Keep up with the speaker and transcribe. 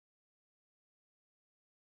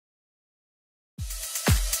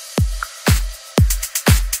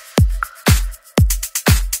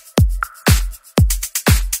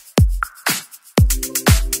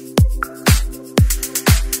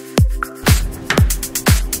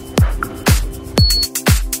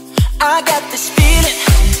I got this feeling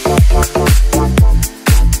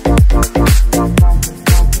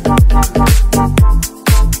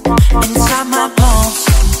inside my bones.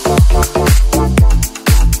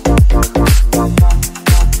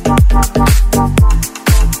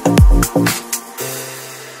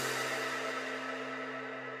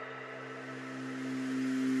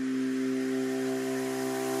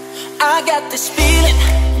 I got this feeling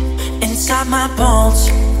inside my bones.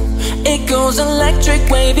 It goes electric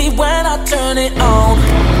wavy when I turn it on.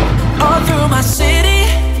 All through my city,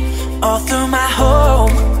 all through my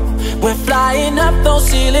home. We're flying up those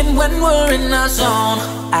ceilings when we're in our zone.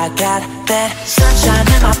 I got that sunshine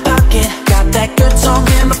in my pocket, got that good song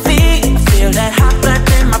in my feet. Feel that hot blood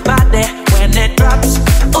in my body when it drops.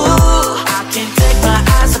 Ooh, I can't take my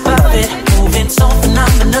eyes above it, moving so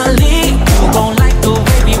phenomenally. You gon' like the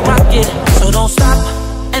way we rock it, so don't stop.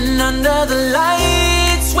 And under the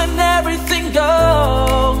lights, when everything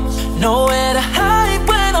goes, nowhere to hide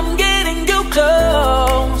when I'm getting you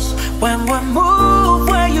close. When we move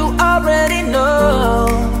where you already know,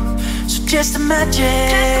 so just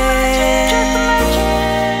imagine